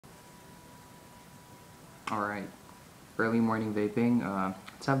Alright, early morning vaping.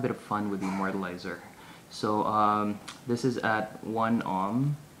 Let's have a bit of fun with the Immortalizer. So this is at 1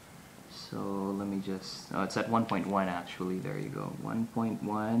 ohm. So let me just, it's at 1.1 actually, there you go.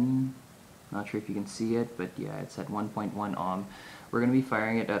 1.1, not sure if you can see it, but yeah, it's at 1.1 ohm. We're going to be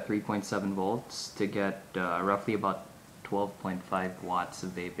firing it at 3.7 volts to get roughly about 12.5 watts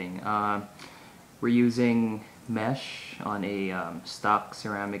of vaping. We're using mesh on a stock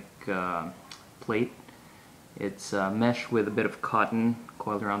ceramic plate. It's mesh with a bit of cotton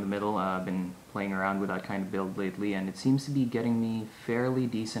coiled around the middle. I've been playing around with that kind of build lately, and it seems to be getting me fairly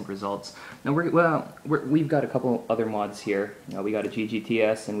decent results. Now we've got a couple other mods here. We got a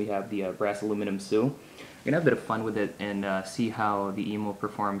GGTS and we have the brass aluminum SU. We're gonna have a bit of fun with it and see how the Emo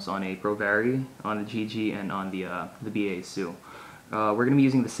performs on a Pro Vari, on the GG, and on the BA SU. We're going to be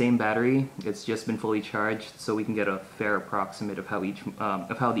using the same battery. It's just been fully charged, so we can get a fair approximate of how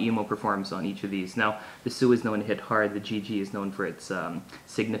the Emo performs on each of these. Now, the SU is known to hit hard. The GG is known for its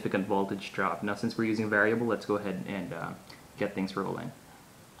significant voltage drop. Now, since we're using variable, let's go ahead and get things rolling.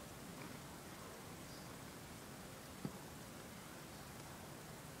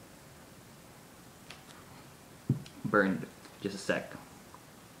 Burned. Just a sec.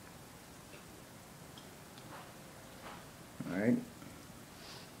 All right.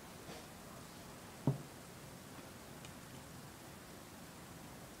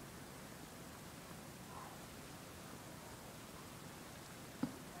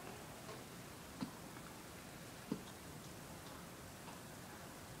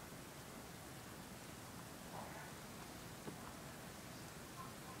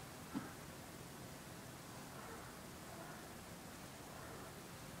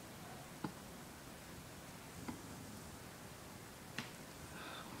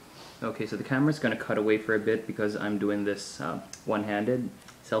 Okay, so the camera's going to cut away for a bit because I'm doing this one-handed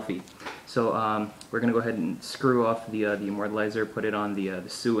selfie. So we're going to go ahead and screw off the Immortalizer, put it on the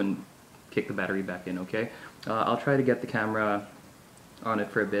SU, and kick the battery back in, okay? I'll try to get the camera on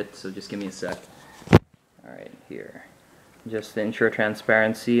it for a bit, so just give me a sec. Alright, here. Just to ensure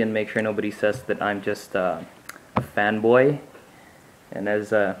transparency and make sure nobody says that I'm just a fanboy. And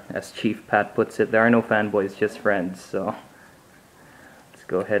as Chief Pat puts it, there are no fanboys, just friends, so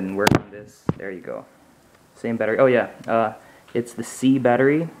go ahead and work on this. There you go. Same battery. Oh yeah, it's the C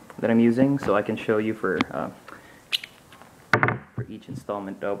battery that I'm using, so I can show you for each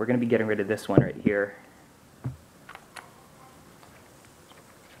installment. We're going to be getting rid of this one right here.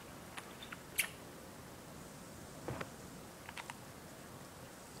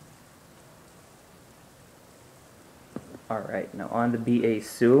 Alright, now on the BA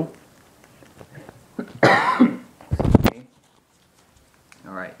SU.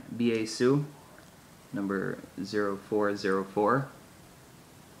 Alright, BA SU, number 0404.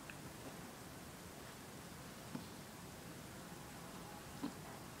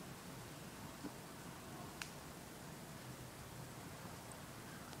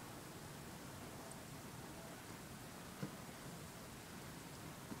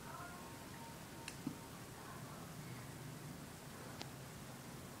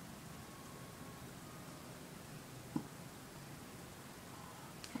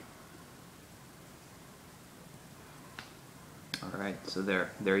 Alright, so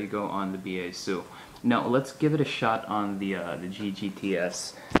there you go on the BA SU. Now let's give it a shot on the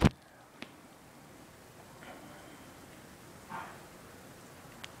GGTS.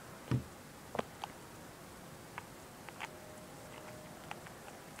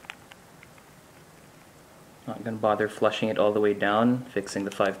 Not going to bother flushing it all the way down. Fixing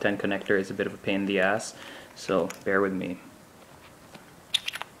the 510 connector is a bit of a pain in the ass, so bear with me.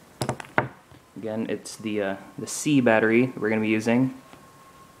 Again, it's the C battery that we're going to be using.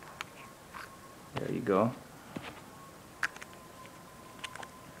 There you go.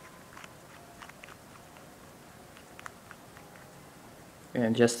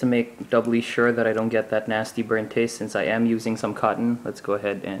 And just to make doubly sure that I don't get that nasty burnt taste, since I am using some cotton, let's go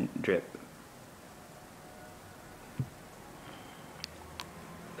ahead and drip.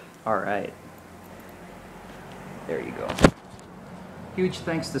 Alright. There you go. Huge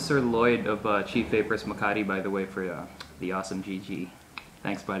thanks to Sir Lloyd of Chief Vapors Makati, by the way, for the awesome GG.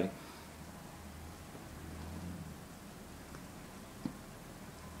 Thanks, buddy.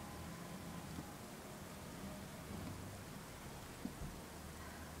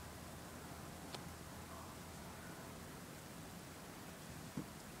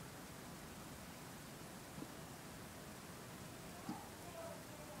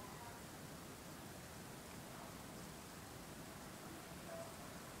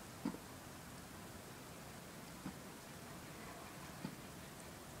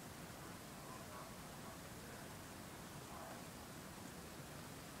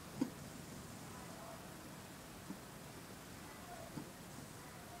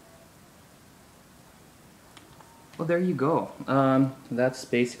 Well, there you go. That's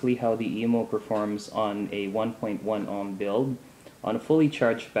basically how the Emo performs on a 1.1 ohm build on a fully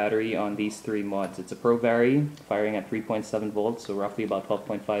charged battery on these three mods. It's a Pro Vari firing at 3.7 volts, so roughly about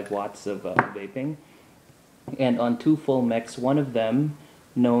 12.5 watts of vaping. And on two full mechs, one of them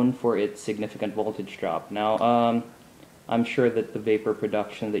known for its significant voltage drop. Now, I'm sure that the vapor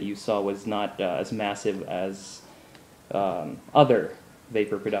production that you saw was not as massive as other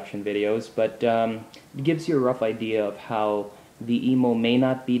vapor production videos, but it gives you a rough idea of how the Emo may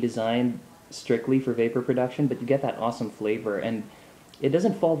not be designed strictly for vapor production, but you get that awesome flavor, and it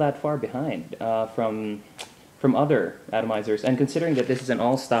doesn't fall that far behind from other atomizers. And considering that this is an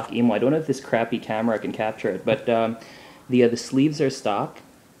all-stock Emo, I don't know if this crappy camera can capture it, but the sleeves are stock.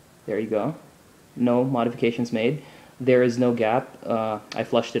 There you go. No modifications made. There is no gap. I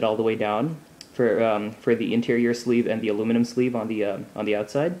flushed it all the way down for the interior sleeve and the aluminum sleeve on the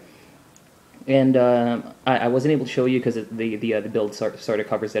outside. And I wasn't able to show you because the build sort of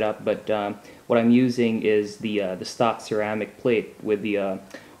covers it up. But what I'm using is the stock ceramic plate with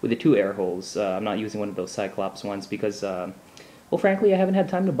the two air holes. I'm not using one of those Cyclops ones because, well, frankly, I haven't had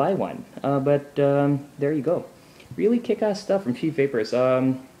time to buy one. But there you go. Really kick-ass stuff from Chief Vapors.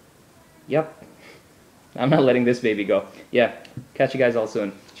 Yep. I'm not letting this baby go. Yeah. Catch you guys all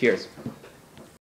soon. Cheers.